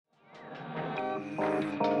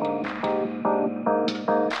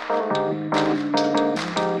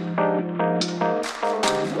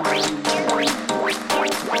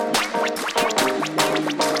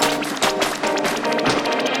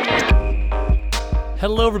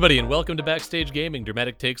Hello, everybody, and welcome to Backstage Gaming,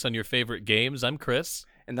 dramatic takes on your favorite games. I'm Chris.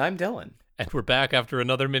 And I'm Dylan. And we're back after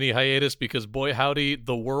another mini hiatus because, boy howdy,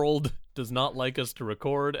 the world does not like us to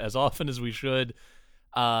record as often as we should.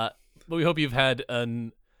 But we hope you've had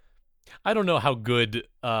I don't know how good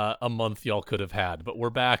a month y'all could have had, but we're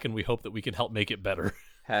back and we hope that we can help make it better.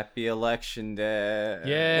 Happy Election Day.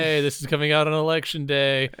 Yay, this is coming out on Election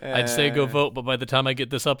Day. I'd say go vote, but by the time I get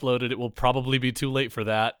this uploaded, it will probably be too late for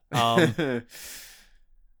that.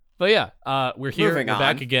 But yeah, we're here, we're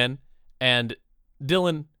back again, and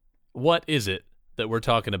Dylan, what is it that we're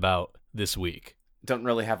talking about this week? Don't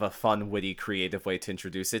really have a fun, witty, creative way to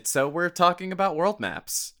introduce it, so we're talking about world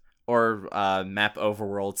maps, or map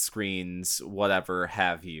overworld screens, whatever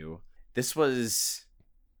have you. This was...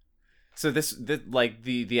 So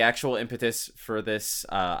the actual impetus for this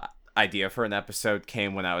idea for an episode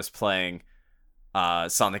came when I was playing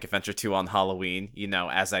Sonic Adventure 2 on Halloween,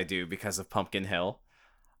 as I do because of Pumpkin Hill.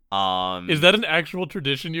 Is that an actual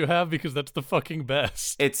tradition you have? Because that's the fucking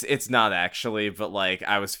best. It's not actually, but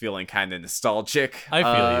I was feeling kind of nostalgic.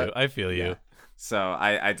 I feel you. Yeah. So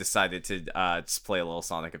I decided to just play a little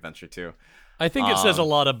Sonic Adventure 2. I think it says a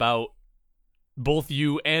lot about both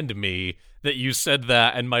you and me that you said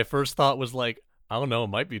that, and my first thought was I don't know, it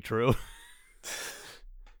might be true.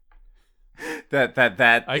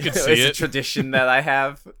 that I could see it's a tradition that I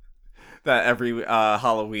have. That every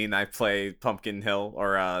Halloween I play Pumpkin Hill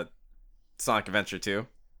or Sonic Adventure 2.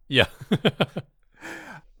 Yeah.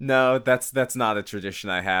 No, that's not a tradition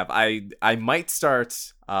I have. I might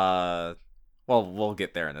start. Well, we'll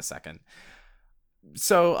get there in a second.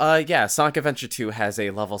 So Sonic Adventure 2 has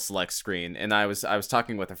a level select screen, and I was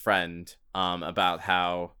talking with a friend about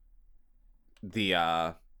how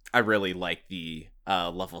I really like the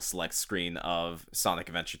level select screen of Sonic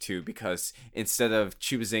Adventure 2 because instead of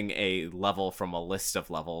choosing a level from a list of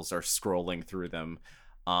levels or scrolling through them,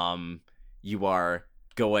 you are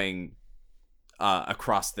going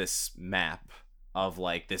across this map of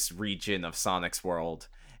this region of Sonic's world,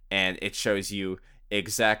 and it shows you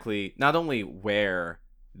exactly not only where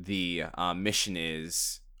the mission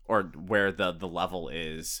is or where the level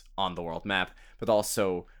is on the world map, but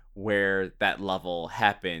also where that level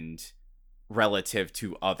happened relative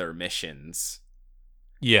to other missions.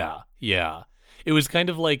 Yeah. It was kind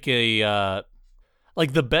of like a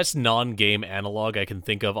the best non-game analog I can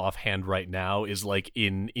think of offhand right now is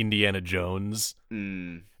in Indiana Jones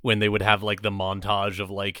when they would have the montage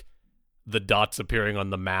of the dots appearing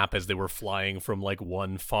on the map as they were flying from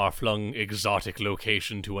one far-flung exotic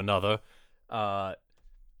location to another.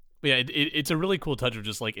 It's a really cool touch of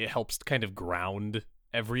just it helps kind of ground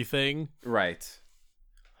everything. Right.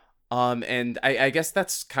 And I guess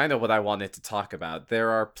that's kind of what I wanted to talk about.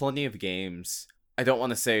 There are plenty of games, I don't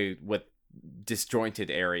want to say with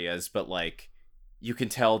disjointed areas, but you can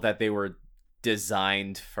tell that they were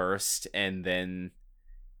designed first and then,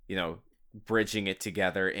 bridging it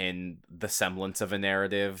together in the semblance of a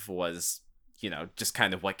narrative was, just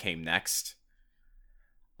kind of what came next.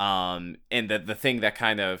 And the thing that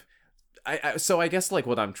kind of so I guess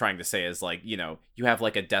what I'm trying to say is you have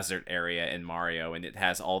a desert area in Mario and it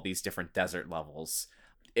has all these different desert levels.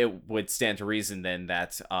 It would stand to reason then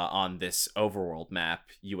that on this overworld map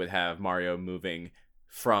you would have Mario moving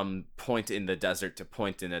from point in the desert to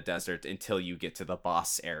point in the desert until you get to the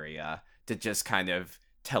boss area to just kind of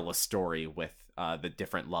tell a story with the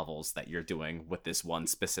different levels that you're doing with this one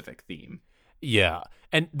specific theme. Yeah,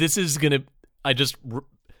 and this is gonna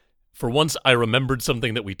for once, I remembered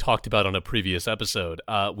something that we talked about on a previous episode.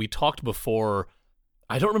 We talked before.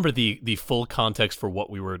 I don't remember the full context for what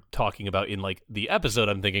we were talking about in the episode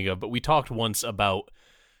I'm thinking of, but we talked once about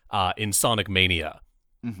in Sonic Mania,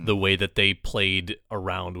 the way that they played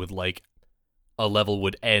around with a level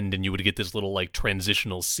would end and you would get this little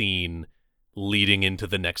transitional scene leading into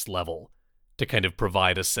the next level to kind of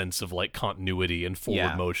provide a sense of continuity and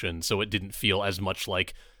forward motion, so it didn't feel as much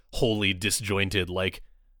wholly disjointed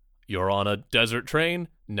you're on a desert train,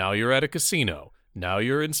 now you're at a casino, now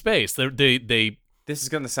you're in space. They This is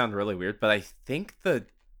going to sound really weird, but I think the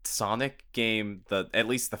Sonic game, at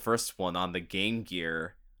least the first one on the Game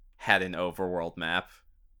Gear, had an overworld map.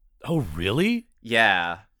 Oh, really?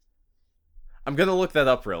 Yeah. I'm going to look that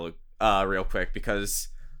up real quick because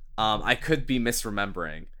I could be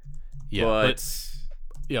misremembering. Yeah, but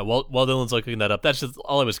while Dylan's looking that up, that's just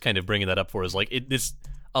all I was kind of bringing that up for is this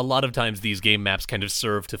a lot of times these game maps kind of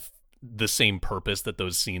serve to the same purpose that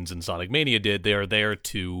those scenes in Sonic Mania did. They are there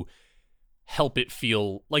to help it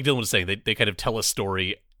feel, like Dylan was saying, they kind of tell a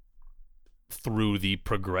story through the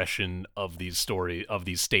progression of these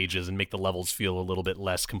stages and make the levels feel a little bit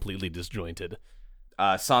less completely disjointed.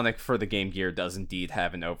 Sonic for the Game Gear does indeed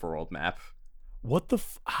have an overworld map. What the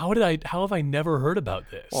how have I never heard about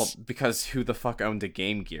this? Well, because who the fuck owned a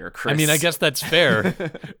Game Gear, Chris? I mean, I guess that's fair.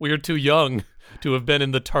 We are too young to have been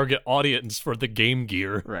in the target audience for the Game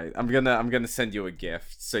Gear. Right. I'm gonna send you a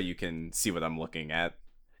gift so you can see what I'm looking at.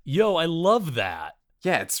 Yo, I love that.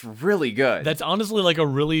 Yeah, it's really good. That's honestly like a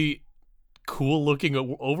really cool looking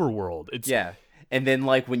overworld. Yeah. And then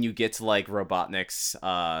like when you get to like Robotnik's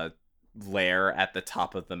lair at the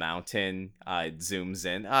top of the mountain, it zooms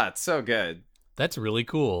in. It's so good. That's really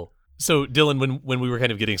cool. So Dylan, when we were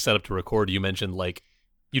kind of getting set up to record, you mentioned like,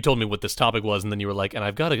 you told me what this topic was, and then you were like, and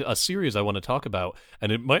I've got a series I want to talk about,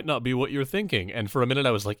 and it might not be what you're thinking. And for a minute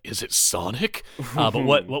I was like, is it Sonic? But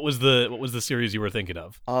what was the series you were thinking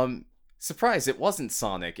of? Surprise, it wasn't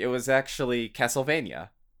Sonic. It was actually Castlevania.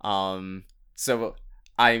 So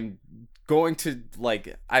I'm going to,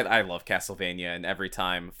 like, I love Castlevania, and every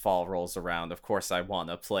time fall rolls around, of course I want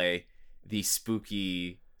to play the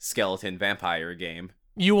spooky skeleton vampire game.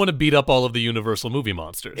 You want to beat up all of the Universal movie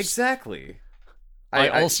monsters. Exactly. I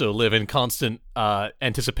also live in constant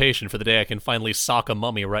anticipation for the day I can finally sock a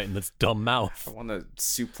mummy right in its dumb mouth. I want to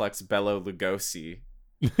suplex Bela Lugosi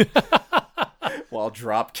while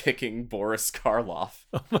drop kicking Boris Karloff.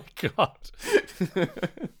 Oh my god.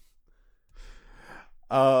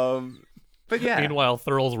 But yeah. Meanwhile,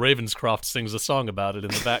 Thurl Ravenscroft sings a song about it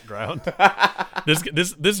in the background.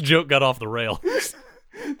 This joke got off the rails.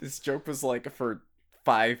 This joke was like for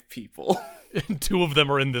 5 people. And 2 of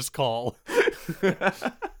them are in this call.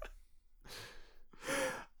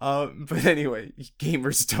 But anyway,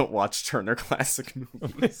 gamers don't watch Turner Classic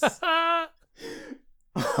Movies.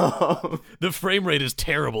 The frame rate is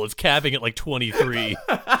terrible. It's capping at like 23.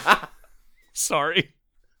 Sorry.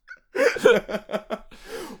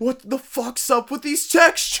 What the fuck's up with these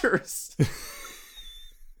textures?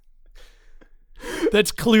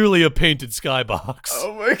 That's clearly a painted skybox.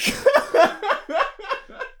 Oh my god.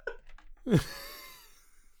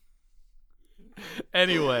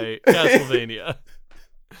 Anyway, Castlevania.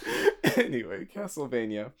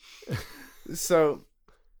 So,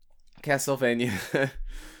 Castlevania.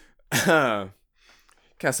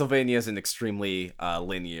 Castlevania is an extremely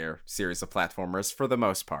linear series of platformers for the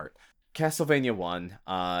most part. Castlevania 1,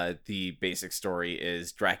 the basic story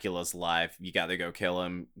is Dracula's alive. You gotta go kill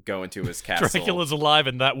him, go into his castle. Dracula's alive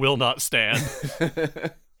and that will not stand.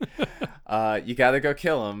 You gotta go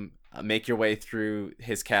kill him, make your way through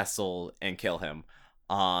his castle, and kill him.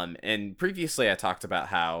 And previously I talked about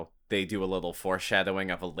how they do a little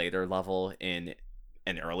foreshadowing of a later level in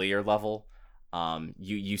an earlier level.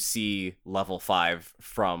 You see level 5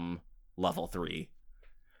 from level 3.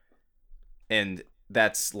 And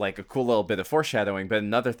that's like a cool little bit of foreshadowing, but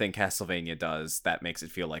another thing Castlevania does that makes it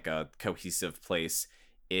feel like a cohesive place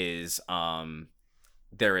is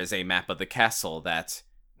there is a map of the castle that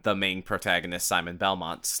the main protagonist, Simon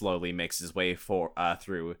Belmont, slowly makes his way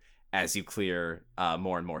through as you clear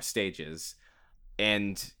more and more stages.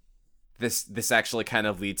 And this actually kind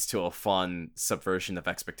of leads to a fun subversion of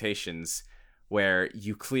expectations where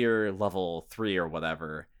you clear level 3 or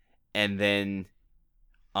whatever, and then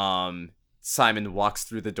Simon walks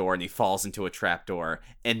through the door and he falls into a trapdoor,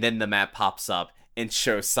 and then the map pops up and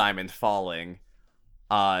shows Simon falling.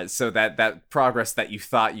 So that progress that you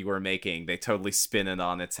thought you were making, they totally spin it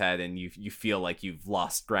on its head, and you feel like you've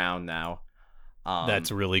lost ground now.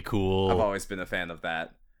 That's really cool. I've always been a fan of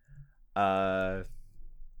that. And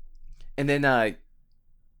then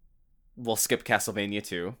we'll skip Castlevania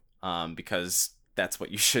 2, because that's what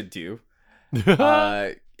you should do.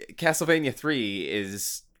 Castlevania 3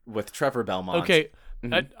 is with Trevor Belmont. Okay,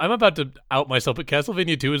 I'm about to out myself, but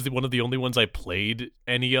Castlevania 2 is one of the only ones I played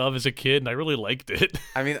any of as a kid, and I really liked it.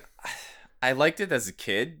 I mean, I liked it as a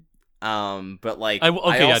kid, but like...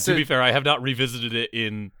 to be fair, I have not revisited it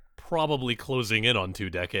in probably closing in on 2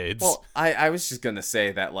 decades. Well, I was just gonna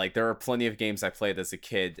say that like there are plenty of games I played as a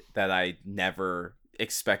kid that I never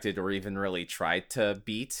expected or even really tried to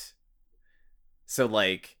beat. So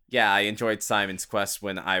like, yeah, I enjoyed Simon's Quest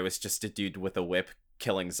when I was just a dude with a whip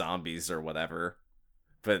killing zombies or whatever.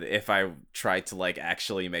 But if I tried to like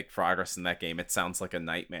actually make progress in that game, it sounds like a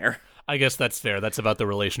nightmare. I guess that's fair. That's about the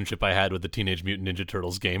relationship I had with the Teenage Mutant Ninja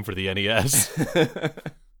Turtles game for the NES.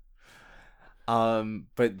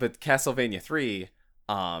 But Castlevania 3,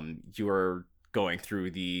 you are going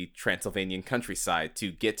through the Transylvanian countryside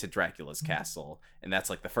to get to Dracula's castle, and that's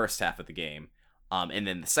like the first half of the game. And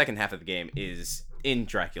then the second half of the game is in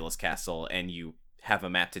Dracula's castle, and you have a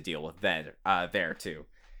map to deal with there too.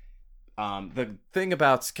 The thing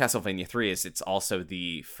about Castlevania 3 is it's also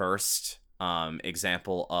the first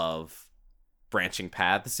example of branching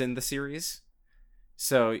paths in the series.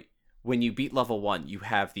 So when you beat level 1, you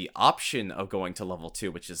have the option of going to level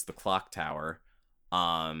 2, which is the clock tower.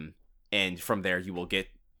 And from there you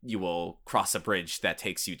will cross a bridge that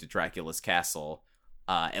takes you to Dracula's castle.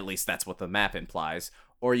 At least that's what the map implies.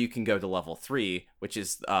 Or you can go to level 3, which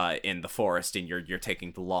is in the forest, and you're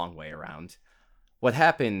taking the long way around. What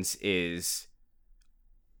happens is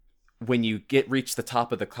when you reach the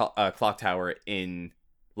top of the clock tower in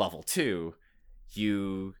level 2,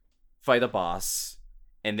 you fight a boss,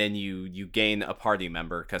 and then you gain a party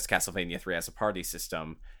member, because Castlevania 3 has a party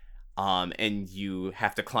system, and you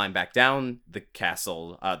have to climb back down the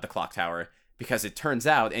castle, the clock tower, because it turns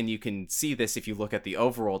out, and you can see this if you look at the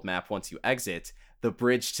overworld map once you exit, the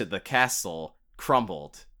bridge to the castle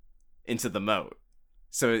crumbled into the moat.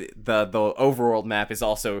 So the overworld map is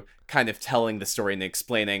also kind of telling the story and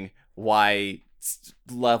explaining why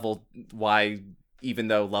even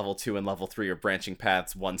though level 2 and level 3 are branching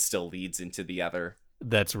paths, one still leads into the other.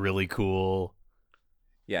 That's really cool.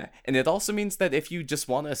 Yeah, and it also means that if you just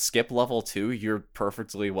want to skip level 2, you're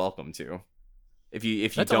perfectly welcome to. If you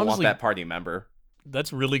don't want that party member.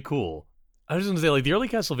 That's really cool. I was going to say, like, the early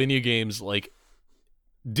Castlevania games, like,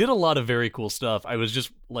 did a lot of very cool stuff. I was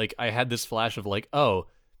just, like, I had this flash of, like, oh,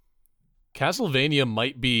 Castlevania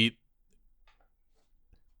might be...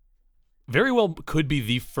 very well could be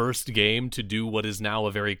the first game to do what is now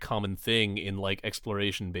a very common thing in, like,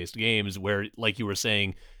 exploration-based games, where, like you were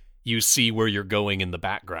saying, you see where you're going in the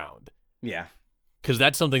background. Yeah. Because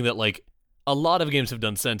that's something that, like, a lot of games have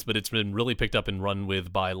done since, but it's been really picked up and run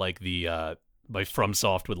with by, like, by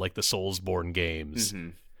FromSoft with, like, the Soulsborne games. Mm-hmm.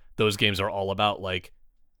 Those games are all about, like,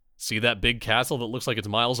 see that big castle that looks like it's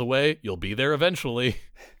miles away? You'll be there eventually.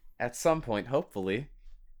 At some point, hopefully.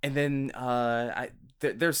 And then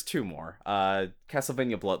there's 2 more.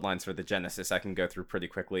 Castlevania Bloodlines for the Genesis I can go through pretty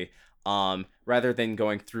quickly. Rather than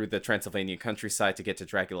going through the Transylvanian countryside to get to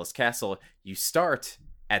Dracula's castle, you start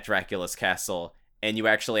at Dracula's castle, and you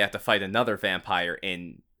actually have to fight another vampire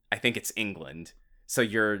in, I think it's England. So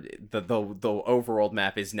the overworld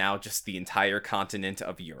map is now just the entire continent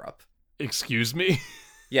of Europe. Excuse me?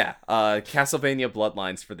 Yeah, Castlevania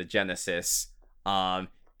Bloodlines for the Genesis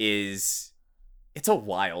it's a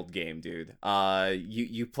wild game, dude.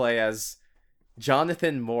 You play as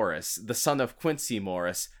Jonathan Morris, the son of Quincy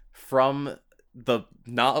Morris, from the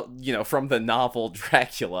novel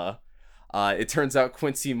Dracula. It turns out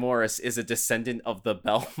Quincy Morris is a descendant of the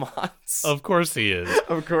Belmonts. Of course he is.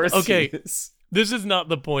 Of course okay, he is. This is not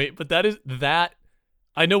the point, but that...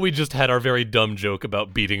 I know we just had our very dumb joke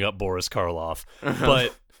about beating up Boris Karloff,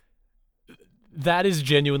 but that is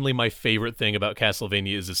genuinely my favorite thing about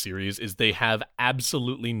Castlevania as a series, is they have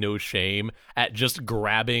absolutely no shame at just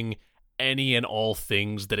grabbing any and all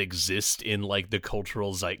things that exist in, like, the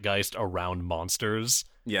cultural zeitgeist around monsters.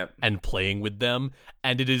 Yep. And playing with them,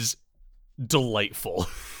 and it is delightful.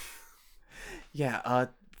 Yeah,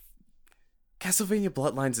 Castlevania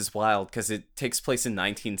Bloodlines is wild because it takes place in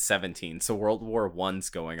 1917, so World War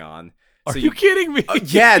I's going on. Are you kidding me?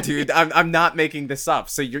 Yeah, dude, I'm not making this up.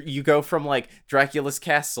 So you go from, like, Dracula's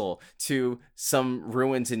castle to some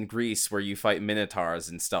ruins in Greece where you fight minotaurs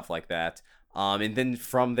and stuff like that. And then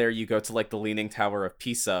from there you go to, like, the Leaning Tower of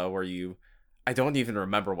Pisa, where I don't even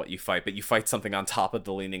remember what you fight, but you fight something on top of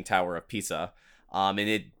the Leaning Tower of Pisa. And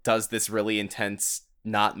it does this really intense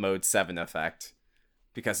not Mode 7 effect,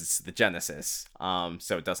 because it's the Genesis,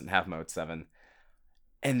 so it doesn't have Mode 7.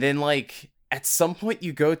 And then, like, at some point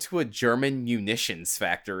you go to a German munitions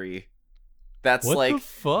factory. That's what like the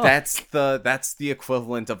fuck? That's the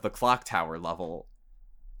equivalent of the clock tower level.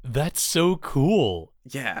 That's so cool.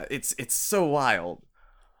 Yeah, it's so wild.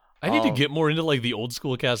 I need to get more into, like, the old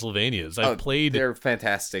school Castlevanias. They're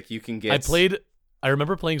fantastic. You can get I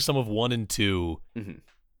remember playing some of 1 and 2. Mm-hmm.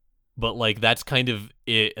 But, like, that's kind of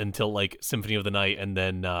it until, like, Symphony of the Night and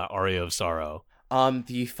then Aria of Sorrow.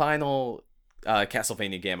 The final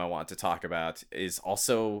Castlevania game I want to talk about is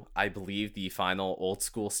also, I believe, the final old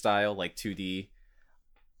school style, like 2D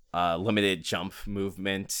limited jump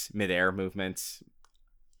movement, midair movement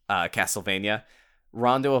Castlevania.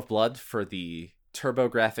 Rondo of Blood for the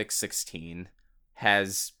TurboGrafx 16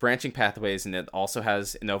 has branching pathways, and it also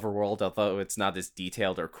has an overworld, although it's not as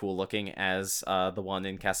detailed or cool looking as the one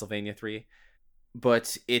in Castlevania 3.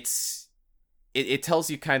 But it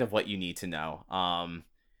tells you kind of what you need to know.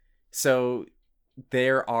 So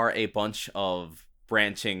there are a bunch of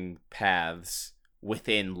branching paths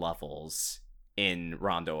within levels in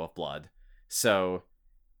Rondo of Blood. So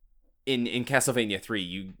in Castlevania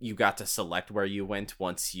 3, you got to select where you went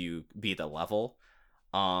once you beat a level.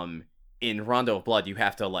 In Rondo of Blood, you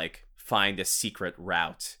have to like find a secret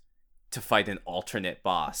route to fight an alternate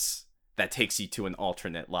boss that takes you to an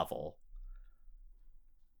alternate level.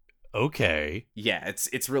 Okay. Yeah,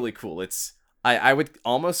 it's really cool. I would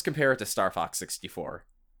almost compare it to Star Fox 64.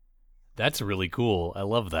 That's really cool. I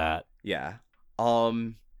love that. Yeah.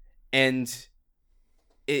 And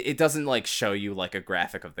it doesn't like show you like a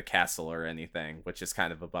graphic of the castle or anything, which is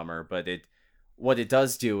kind of a bummer, but what it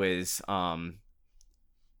does do is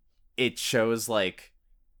it shows like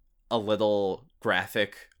a little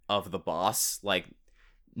graphic of the boss, like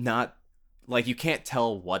not like you can't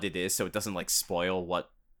tell what it is, so it doesn't like spoil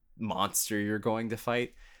what monster you're going to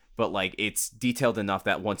fight, but like it's detailed enough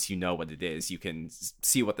that once you know what it is, you can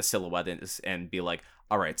see what the silhouette is and be like,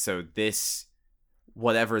 all right, so this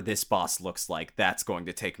whatever this boss looks like, that's going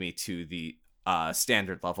to take me to the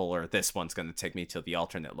standard level, or this one's going to take me to the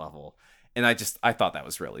alternate level. And I thought that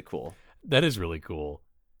was really cool. That is really cool.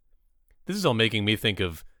 This is all making me think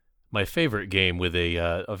of my favorite game with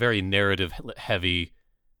a very narrative heavy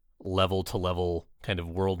level to level kind of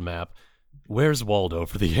world map. Where's Waldo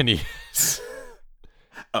for the NES?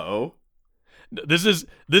 Oh, this is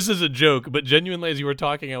a joke, but genuinely, as you were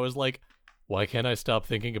talking, I was like, why can't I stop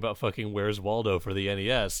thinking about fucking Where's Waldo for the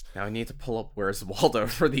NES? Now I need to pull up Where's Waldo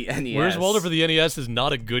for the NES. Where's Waldo for the NES is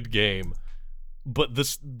not a good game, but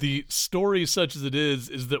the story, such as it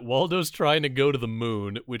is that Waldo's trying to go to the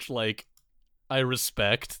moon, which, like, I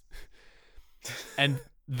respect. And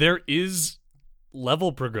there is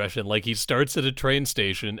level progression. Like, he starts at a train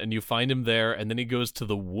station, and you find him there, and then he goes to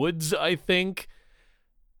the woods, I think,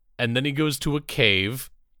 and then he goes to a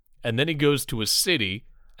cave, and then he goes to a city,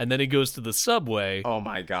 and then he goes to the subway. Oh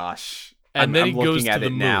my gosh. And then he goes to the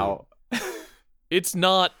moon. Now. It's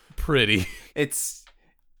not pretty.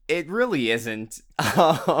 It really isn't.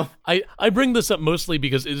 I bring this up mostly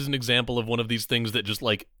because it is an example of one of these things that just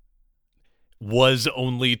like was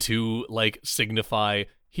only to like signify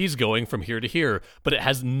he's going from here to here, but it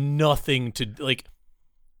has nothing to like.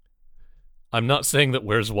 I'm not saying that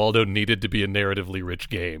Where's Waldo needed to be a narratively rich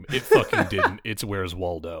game. It fucking didn't. It's Where's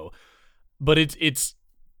Waldo. But it's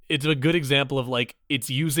a good example of like it's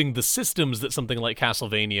using the systems that something like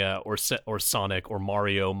Castlevania or Sonic or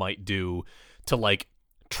Mario might do to like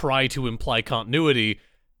try to imply continuity,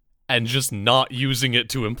 and just not using it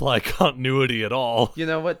to imply continuity at all. You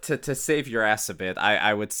know what? To save your ass a bit,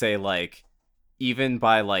 I would say like even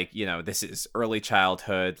by like, you know, this is early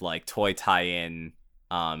childhood like toy tie-in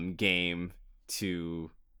game to,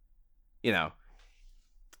 you know,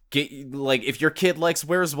 get like if your kid likes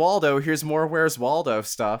Where's Waldo, here's more Where's Waldo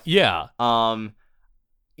stuff. Yeah.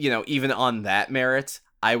 You know, even on that merit,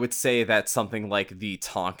 I would say that something like the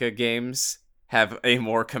Tonka games have a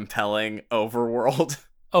more compelling overworld.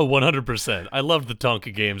 Oh, 100%. I loved the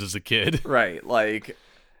Tonka games as a kid. Right, like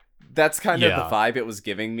that's kind of the vibe it was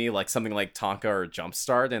giving me, like something like Tonka or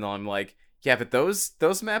Jumpstart, and I'm like, yeah, but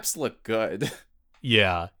those maps look good.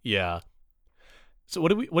 Yeah. So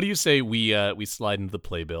what do you say we slide into the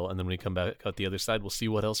playbill, and then when we come back out the other side, we'll see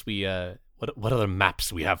what else what other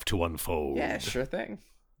maps we have to unfold. Yeah, sure thing.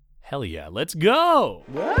 Hell yeah, let's go.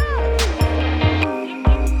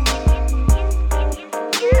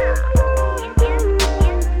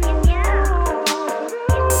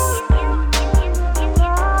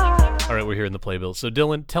 All right, we're here in the playbill. So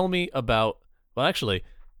Dylan, tell me about. Well, actually,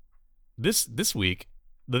 this week.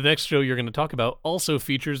 The next show you're going to talk about also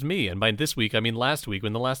features me, and by this week, I mean last week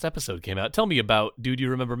when the last episode came out. Tell me about Dude, You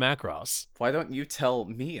Remember Macross? Why don't you tell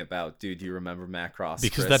me about Dude, You Remember Macross?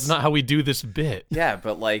 Because Chris? That's not how we do this bit. Yeah,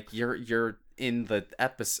 but like you're in the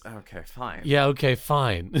episode. Okay, fine. Yeah, okay,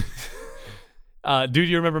 fine. Dude,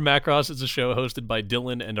 You Remember Macross is a show hosted by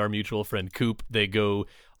Dylan and our mutual friend Coop. They go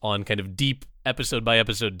on kind of deep episode by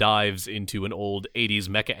episode dives into an old 80s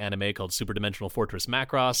mecha anime called Super Dimensional Fortress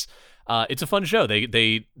Macross. It's a fun show.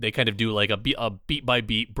 They kind of do like a beat by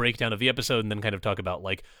beat breakdown of the episode, and then kind of talk about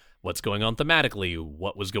like what's going on thematically,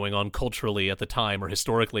 what was going on culturally at the time or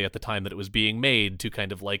historically at the time that it was being made to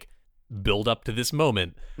kind of like build up to this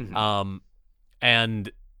moment. Mm-hmm.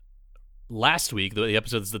 And last week, the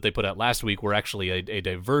episodes that they put out last week were actually a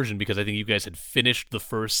diversion because I think you guys had finished the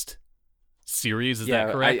first series. Is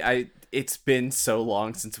that correct? It's been so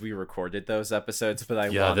long since we recorded those episodes, but I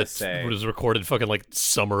want to say it was recorded fucking like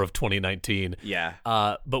summer of 2019. Yeah.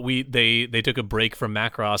 But they took a break from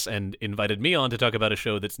Macross and invited me on to talk about a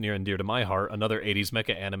show that's near and dear to my heart, another 80s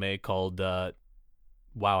mecha anime called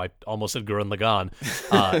wow, I almost said Gurren Lagann.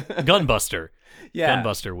 Gunbuster. Yeah.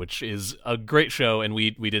 Gunbuster, which is a great show, and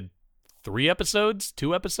we did 2 episodes,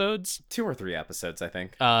 2 or 3 episodes, I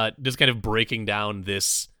think. Just kind of breaking down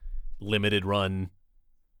this limited run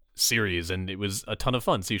series, and it was a ton of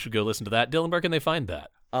fun, so you should go listen to that. Dylan, where can they find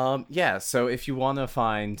that? Yeah, so if you want to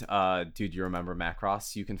find Dude You Remember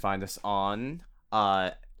Macross, you can find us on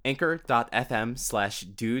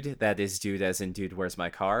anchor.fm/dude, that is dude as in dude where's my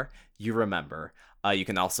car, you remember. You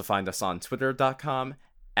can also find us on twitter.com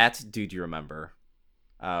 @dude you remember.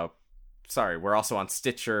 Sorry, we're also on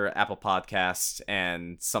Stitcher, Apple Podcasts,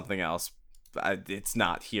 and something else. It's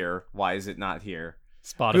not here. Why is it not here?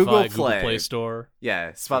 Spotify, Google Play Store.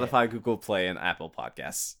 Yeah, Spotify, Google Play, and Apple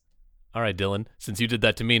Podcasts. All right, Dylan, since you did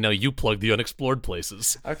that to me, now you plug the unexplored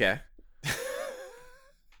places. Okay.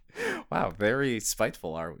 Wow, very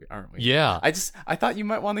spiteful, aren't we? Yeah. I thought you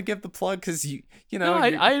might want to give the plug because you know.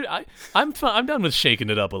 No, I'm done with shaking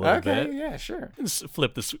it up a little bit. Okay, yeah, sure. Just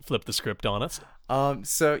flip the script on us.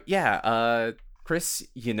 So yeah, Chris,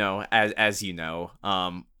 you know, as you know,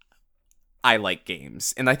 I like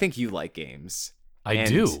games, and I think you like games. I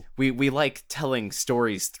do. We like telling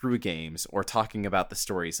stories through games or talking about the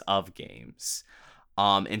stories of games.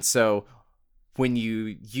 And so when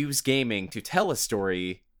you use gaming to tell a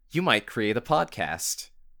story, you might create a podcast.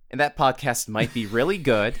 And that podcast might be really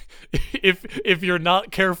good. If you're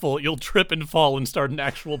not careful, you'll trip and fall and start an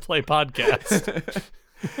actual play podcast.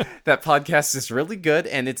 That podcast is really good,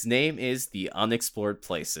 and its name is The Unexplored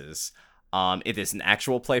Places. It is an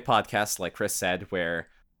actual play podcast, like Chris said, where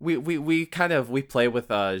we play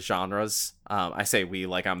with genres. I say we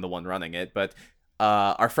like I'm the one running it, but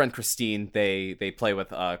our friend Christine, they play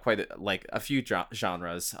with a few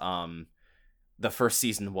genres. The first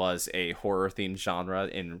season was a horror themed genre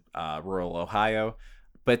in rural Ohio,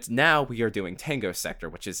 but now we are doing Tango Sector,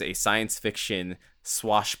 which is a science fiction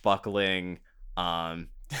swashbuckling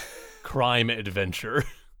crime adventure.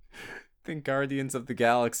 Think Guardians of the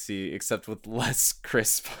Galaxy, except with less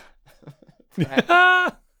crisp.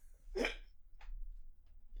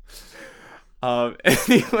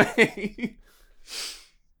 Anyway,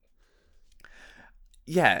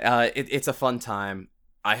 yeah, it's a fun time.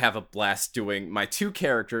 I have a blast doing my 2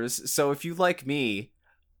 characters. So if you like me,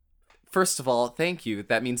 first of all, thank you.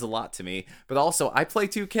 That means a lot to me. But also, I play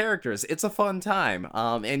 2 characters. It's a fun time.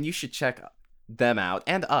 And you should check them out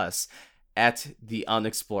and us at the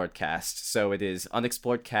Unexplored Cast. So it is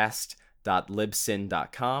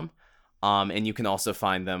unexploredcast.libsyn.com. And you can also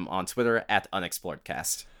find them on Twitter at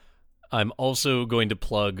unexploredcast. I'm also going to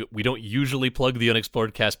plug, we don't usually plug the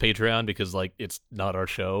Unexplored Cast Patreon because, like, it's not our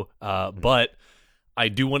show. But I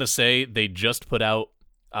do want to say they just put out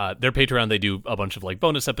their Patreon. They do a bunch of, like,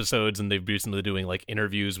 bonus episodes, and they've recently doing, like,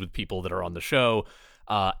 interviews with people that are on the show.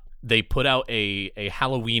 They put out a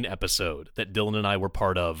Halloween episode that Dylan and I were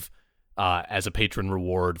part of as a patron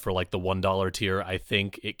reward for, like, the $1 tier. I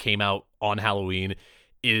think it came out on Halloween.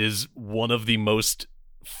 It is one of the most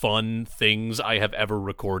fun things I have ever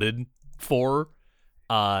recorded for.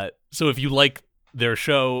 So if you like their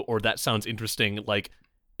show or that sounds interesting, like,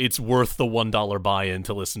 it's worth the $1 buy-in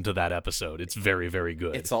to listen to that episode. It's very, very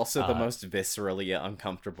good. It's also the most viscerally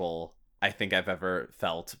uncomfortable I think I've ever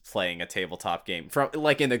felt playing a tabletop game, from,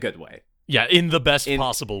 like, in a good way. Yeah, in the best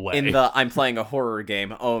possible way. In the I'm playing a horror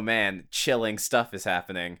game, oh man, chilling stuff is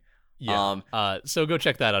happening. Yeah. So go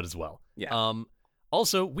check that out as well. Yeah.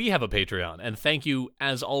 Also, we have a Patreon, and thank you,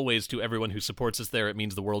 as always, to everyone who supports us there. It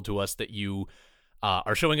means the world to us that you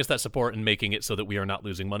are showing us that support and making it so that we are not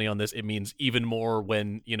losing money on this. It means even more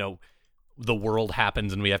when, you know, the world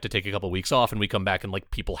happens and we have to take a couple weeks off and we come back and,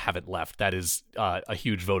 like, people haven't left. That is a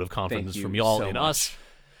huge vote of confidence from y'all so in much.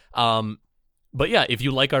 Us. But yeah, if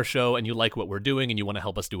you like our show and you like what we're doing and you want to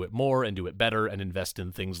help us do it more and do it better and invest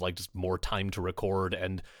in things like just more time to record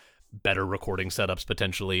and better recording setups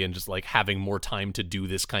potentially and just, like, having more time to do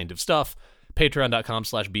this kind of stuff,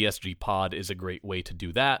 patreon.com/bsgpod is a great way to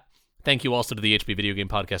do that. Thank you also to the HP Video Game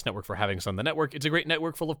Podcast Network for having us on the network. It's a great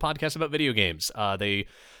network full of podcasts about video games. There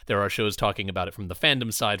are shows talking about it from the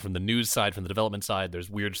fandom side, from the news side, from the development side. There's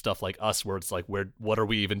weird stuff like us where it's like, what are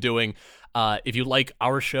we even doing? If you like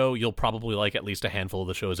our show, you'll probably like at least a handful of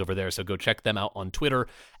the shows over there. So go check them out on Twitter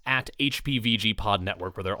at HPVG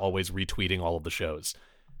Network, where they're always retweeting all of the shows.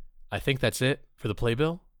 I think that's it for the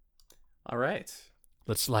playbill. All right.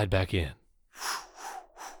 Let's slide back in.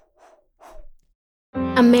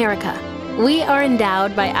 America. We are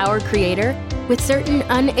endowed by our Creator with certain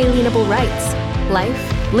unalienable rights: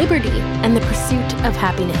 life, liberty, and the pursuit of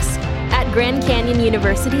happiness. At Grand Canyon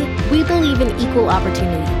University, we believe in equal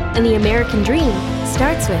opportunity, and the American dream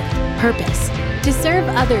starts with purpose. To serve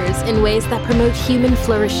others in ways that promote human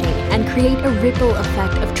flourishing and create a ripple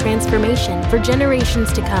effect of transformation for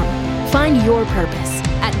generations to come. Find your purpose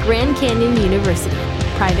at Grand Canyon University.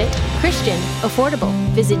 Private, Christian, affordable.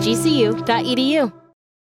 Visit gcu.edu.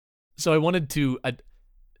 So I wanted to...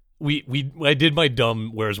 I did my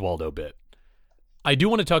dumb Where's Waldo bit. I do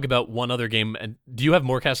want to talk about one other game. And do you have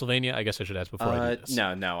more Castlevania? I guess I should ask before I do this.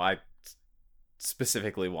 No. I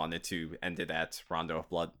specifically wanted to end it at Rondo of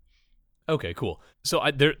Blood. Okay, cool. So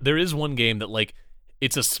there is one game that, like,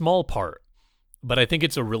 it's a small part, but I think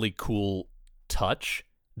it's a really cool touch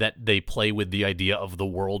that they play with the idea of the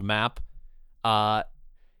world map. And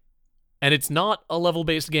it's not a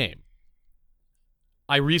level-based game.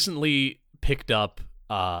 I recently picked up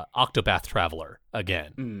Octopath Traveler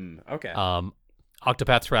again. Okay.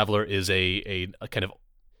 Octopath Traveler is a kind of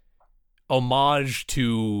homage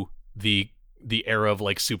to the era of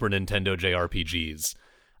like Super Nintendo JRPGs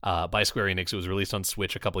by Square Enix. It was released on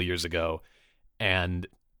Switch a couple of years ago, and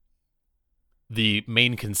the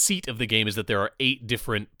main conceit of the game is that there are 8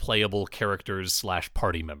 different playable characters /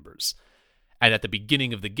 party members, and at the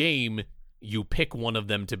beginning of the game, you pick one of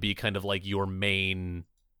them to be kind of like your main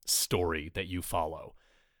story that you follow.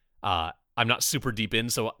 I'm not super deep in,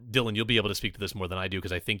 so Dylan, you'll be able to speak to this more than I do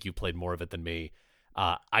because I think you played more of it than me.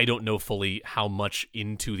 I don't know fully how much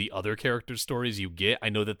into the other characters' stories you get. I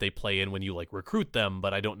know that they play in when you like recruit them,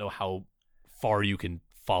 but I don't know how far you can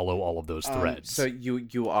follow all of those threads. So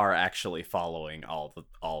you are actually following all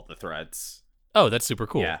the threads. Oh, that's super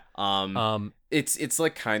cool. Yeah. It's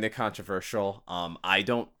like kind of controversial. I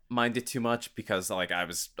don't mind it too much because like I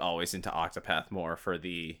was always into Octopath more for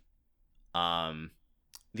the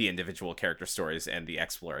individual character stories and the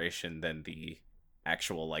exploration than the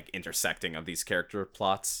actual like intersecting of these character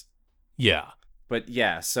plots. Yeah. But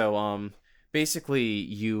yeah, so basically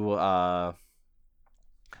you I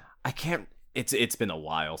can't it's been a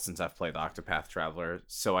while since I've played Octopath Traveler,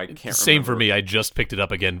 so I can't Same remember. for me. I just picked it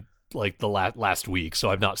up again like the last week, so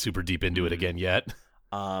I'm not super deep into it again yet.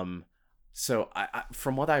 So I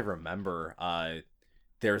from what I remember,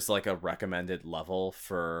 there's like a recommended level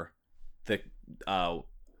for the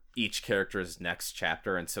each character's next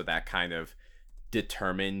chapter, and so that kind of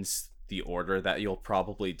determines the order that you'll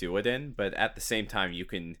probably do it in. But at the same time, you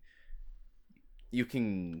can do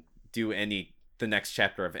the next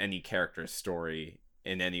chapter of any character's story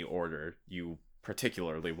in any order you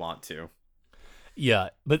particularly want to. Yeah,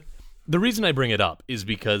 but the reason I bring it up is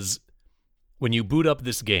because when you boot up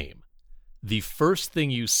this game, the first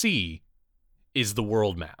thing you see is the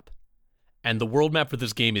world map. And the world map for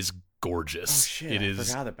this game is gorgeous. Oh shit, I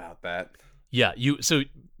forgot about that. Yeah, so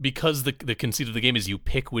because the conceit of the game is you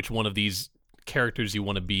pick which one of these characters you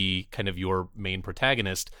want to be kind of your main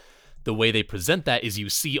protagonist, the way they present that is you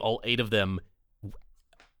see all 8 of them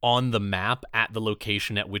on the map at the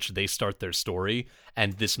location at which they start their story,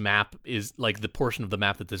 and this map is like the portion of the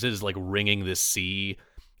map that this is like ringing this sea.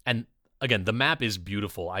 And again, the map is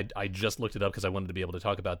beautiful. I just looked it up because I wanted to be able to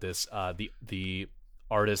talk about this. The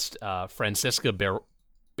artist Francesca Barold,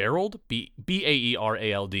 Baerald,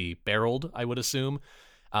 Barold, I would assume.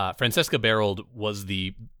 Francesca Barold was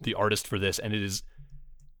the artist for this, and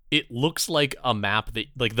it looks like a map that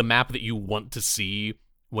like the map that you want to see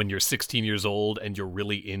when you're 16 years old and you're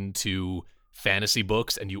really into fantasy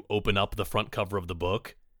books and you open up the front cover of the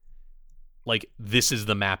book. Like, this is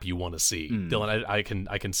the map you want to see. Dylan,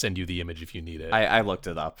 I can send you the image if you need it. I looked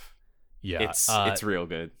it up. Yeah. It's real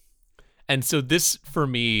good. And so this, for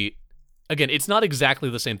me, again, it's not exactly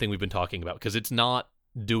the same thing we've been talking about because it's not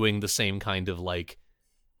doing the same kind of, like,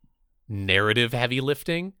 narrative heavy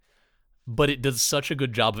lifting, but it does such a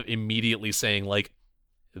good job of immediately saying, like,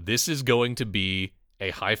 this is going to be a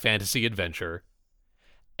high fantasy adventure,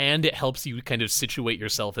 and it helps you kind of situate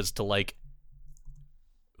yourself as to, like,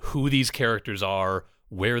 who these characters are,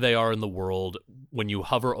 where they are in the world. When you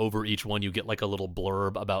hover over each one, you get like a little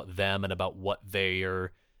blurb about them and about what they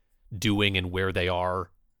are doing and where they are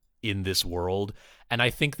in this world. And I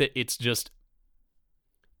think that it's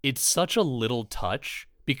such a little touch,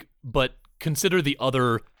 but consider the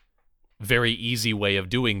other very easy way of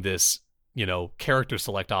doing this, character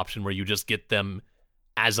select option where you just get them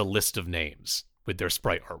as a list of names with their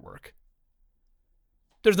sprite artwork.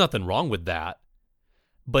 There's nothing wrong with that.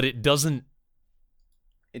 But it doesn't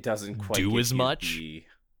quite do as much.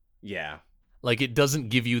 Yeah. Like, it doesn't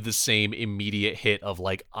give you the same immediate hit of,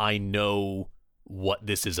 like, I know what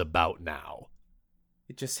this is about now.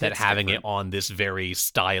 It just that having different. It on this very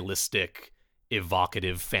stylistic,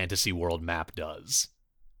 evocative fantasy world map does.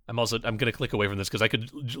 I'm going to click away from this because I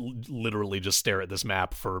could literally just stare at this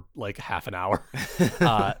map for, like, half an hour.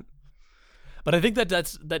 But I think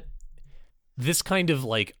that this kind of,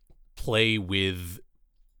 like, play with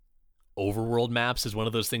overworld maps is one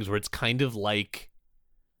of those things where it's kind of like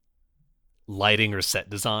lighting or set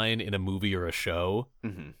design in a movie or a show,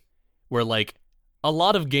 Mm-hmm. where like a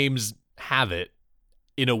lot of games have it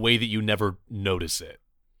in a way that you never notice it.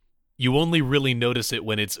 You only really notice it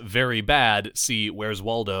when it's very bad, see Where's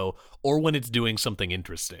Waldo, or when it's doing something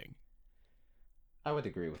interesting. I would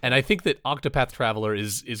agree with And I think that Octopath Traveler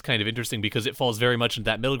is kind of interesting because it falls very much into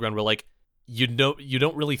that middle ground where like you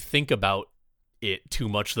don't really think about it too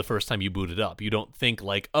much the first time you boot it up. You don't think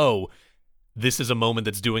like, oh, this is a moment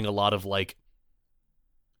that's doing a lot of like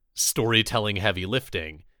storytelling heavy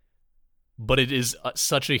lifting. But it is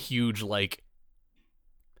such a huge like,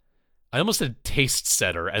 I almost said taste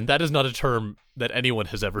setter, and that is not a term that anyone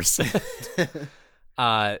has ever said.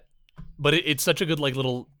 But it's such a good like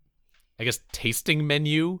little, I guess, tasting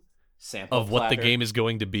menu Sample of what the platter. game is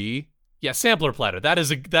going to be. Yeah, sampler platter. That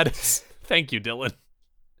is thank you, Dylan.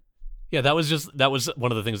 Yeah, that was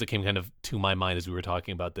one of the things that came kind of to my mind as we were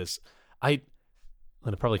talking about this. I'm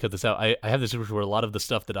gonna probably cut this out. I have this where a lot of the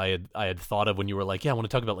stuff that I had thought of when you were like, yeah, I want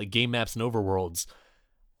to talk about like game maps and overworlds,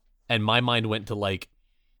 and my mind went to like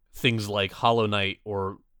things like Hollow Knight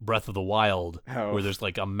or Breath of the Wild, Oh. where there's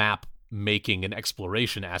like a map making and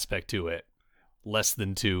exploration aspect to it, less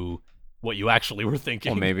than to what you actually were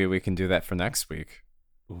thinking. Well, maybe we can do that for next week.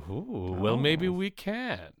 Ooh, well, maybe we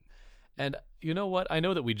can. And you know what? I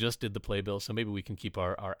know that we just did the playbill, so maybe we can keep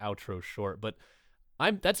our outro short. But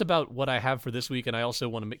that's about what I have for this week, and I also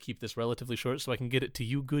want to keep this relatively short so I can get it to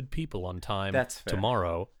you good people on time That's fair.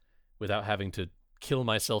 tomorrow without having to kill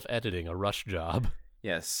myself editing a rush job.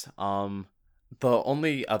 Yes. The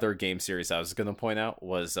only other game series I was going to point out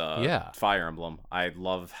was Fire Emblem. I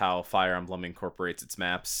love how Fire Emblem incorporates its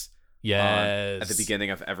maps. Yes. At the beginning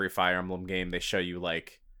of every Fire Emblem game, they show you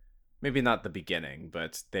like, maybe not the beginning,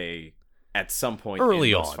 but they at some point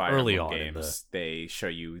Early in those on- Fire early Emblem on in games, they show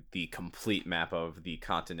you the complete map of the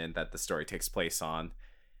continent that the story takes place on,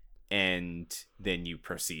 and then you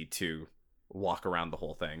proceed to walk around the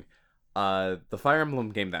whole thing. The Fire Emblem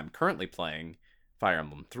game that I'm currently playing, Fire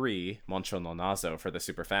Emblem 3, Moncho no Nazo for the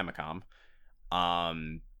Super Famicom,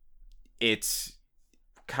 it's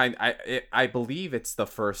I believe it's the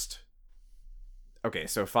first. Okay,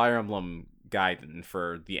 so Fire Emblem Gaiden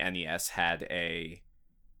for the NES had a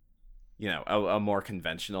more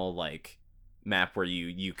conventional like map where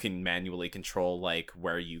you can manually control like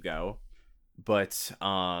where you go, but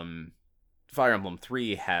Fire Emblem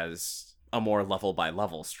 3 has a more level by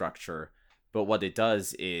level structure. But what it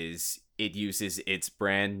does is it uses its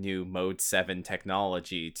brand new Mode 7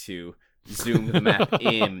 technology to zoom the map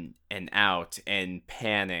in and out and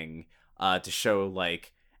panning to show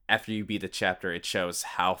like after you beat a chapter, it shows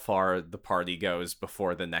how far the party goes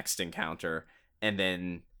before the next encounter, and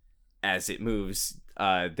then as it moves,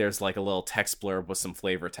 there's like a little text blurb with some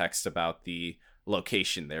flavor text about the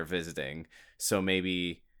location they're visiting. So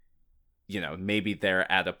maybe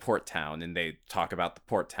they're at a port town and they talk about the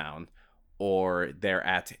port town, or they're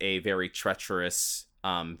at a very treacherous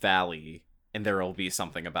valley and there will be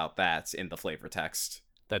something about that in the flavor text.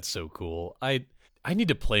 That's so cool. I need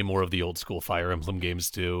to play more of the old school Fire Emblem games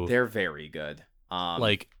too. They're very good.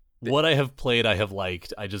 What I have played, I have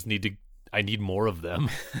liked. I need more of them.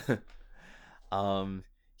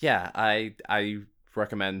 Yeah, I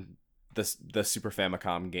recommend the Super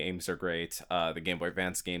Famicom games are great. The Game Boy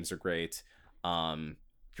Advance games are great.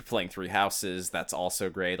 You're playing Three Houses, that's also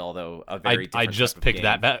great, although a very different I just type of picked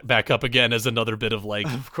game. that back up again as another bit of like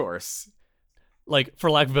Of course. like for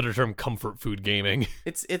lack of a better term, comfort food gaming.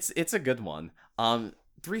 It's a good one.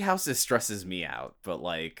 Three Houses stresses me out, but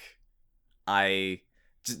like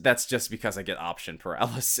that's just because I get option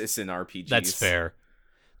paralysis in RPGs. That's fair.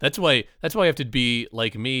 That's why I have to be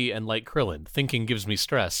like me and like Krillin. Thinking gives me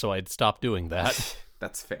stress, so I'd stop doing that.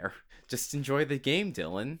 That's fair. Just enjoy the game,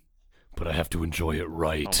 Dylan. But I have to enjoy it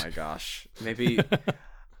right. Oh my gosh. Maybe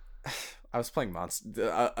I was playing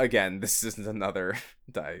Monster again. This isn't another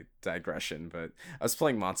digression, but I was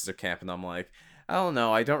playing Monster Camp, and I'm like, I don't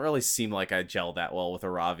know. I don't really seem like I gel that well with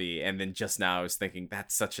Aravi. And then just now I was thinking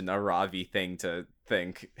that's such an Aravi thing to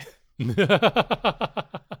think.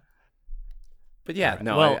 But yeah, right.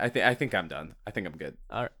 no, Well- I think I'm done. I think I'm good.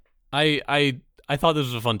 I thought this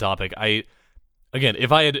was a fun topic. Again,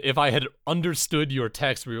 if I had understood your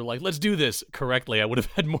text, we were like, let's do this correctly, I would have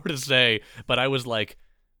had more to say. But I was like,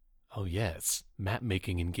 oh yes, map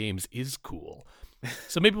making in games is cool.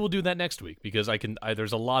 So maybe we'll do that next week because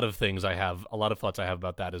there's a lot of things I have, a lot of thoughts I have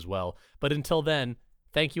about that as well. But until then,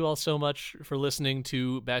 thank you all so much for listening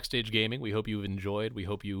to Backstage Gaming. We hope you've enjoyed. We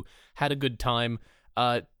hope you had a good time.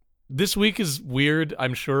 This week is weird,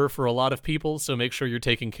 I'm sure, for a lot of people. So make sure you're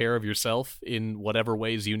taking care of yourself in whatever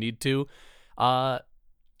ways you need to.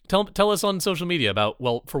 tell us on social media about,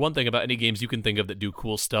 well, for one thing, about any games you can think of that do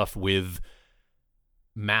cool stuff with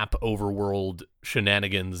map overworld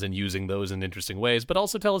shenanigans and using those in interesting ways, but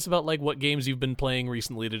also tell us about like what games you've been playing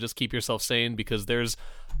recently to just keep yourself sane, because there's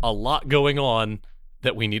a lot going on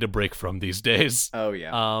that we need a break from these days. Oh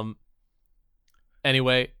yeah.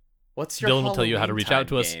 Anyway, what's your Dylan will tell you how to reach out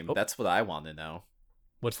to us. Game? That's what I want to know.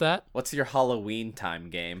 What's that? What's your Halloween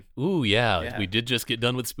time game? Ooh, yeah. We did just get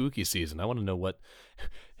done with spooky season. I want to know what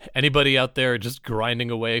anybody out there just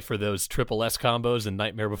grinding away for those triple S combos in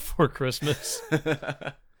Nightmare Before Christmas.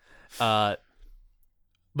 But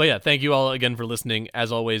yeah, thank you all again for listening.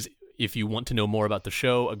 As always, if you want to know more about the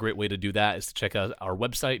show, a great way to do that is to check out our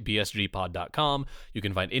website, bsgpod.com. You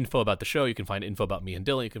can find info about the show. You can find info about me and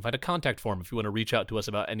Dylan. You can find a contact form if you want to reach out to us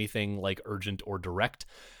about anything like urgent or direct.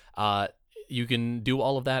 You can do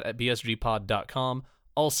all of that at bsgpod.com.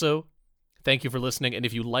 Also, thank you for listening. And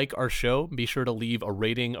if you like our show, be sure to leave a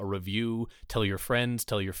rating, a review, tell your friends,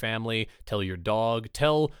 tell your family, tell your dog,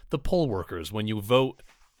 tell the poll workers. When you vote,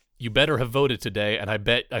 you better have voted today. And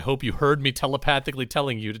I hope you heard me telepathically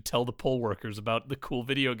telling you to tell the poll workers about the cool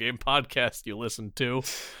video game podcast you listen to.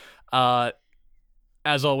 As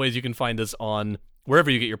always, you can find us on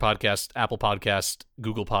wherever you get your podcast, Apple Podcast,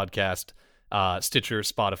 Google Podcast, Stitcher,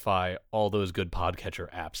 Spotify, all those good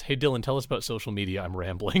podcatcher apps. Hey, Dylan, tell us about social media. I'm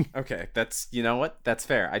rambling. Okay, you know what? That's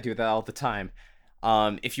fair. I do that all the time.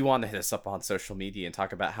 If you want to hit us up on social media and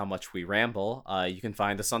talk about how much we ramble, you can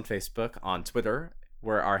find us on Facebook, on Twitter,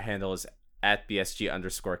 where our handle is at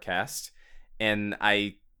BSG_cast. And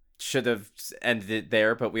I should have ended it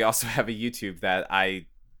there, but we also have a YouTube that I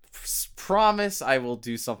promise I will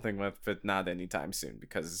do something with, but not anytime soon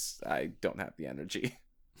because I don't have the energy.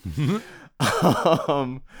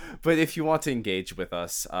 But if you want to engage with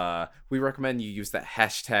us, we recommend you use that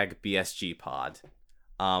hashtag BSGpod.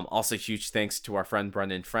 Also, huge thanks to our friend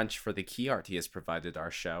Brennan French for the key art he has provided our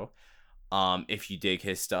show. If you dig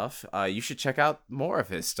his stuff, you should check out more of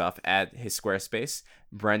his stuff at his Squarespace,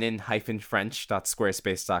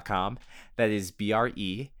 brennan-french.squarespace.com. That is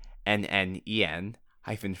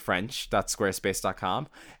BRENNEN-French.squarespace.com.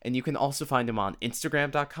 And you can also find him on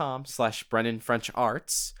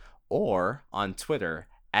Instagram.com/BrennanFrenchArts or on Twitter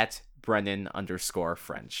at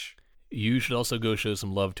Brennan_French. You should also go show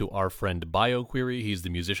some love to our friend BioQuery. He's the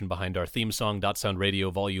musician behind our theme song, Dot Sound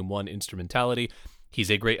Radio Volume 1 Instrumentality. He's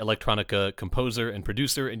a great electronica composer and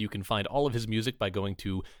producer, and you can find all of his music by going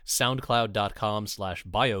to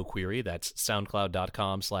soundcloud.com/BioQuery. That's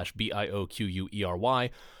soundcloud.com/BIOQUERY,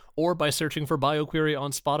 or by searching for BioQuery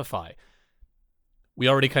on Spotify. We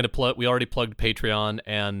already plugged Patreon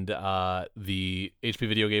and the HP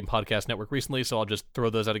Video Game Podcast Network recently, so I'll just throw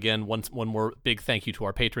those out again. One more big thank you to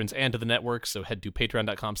our patrons and to the network. So head to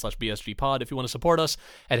patreon.com/BSGpod if you want to support us,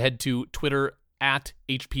 and head to Twitter at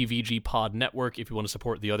HPVGPod Network if you want to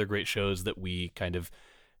support the other great shows that we kind of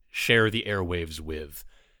share the airwaves with.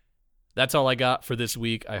 That's all I got for this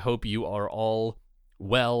week. I hope you are all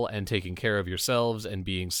well and taking care of yourselves and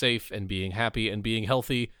being safe and being happy and being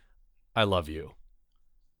healthy. I love you.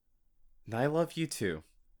 And I love you too.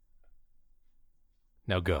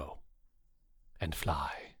 Now go and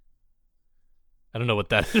fly. I don't know what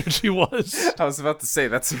that energy was. I was about to say,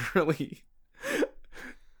 that's really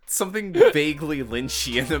something vaguely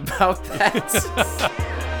Lynchian about that.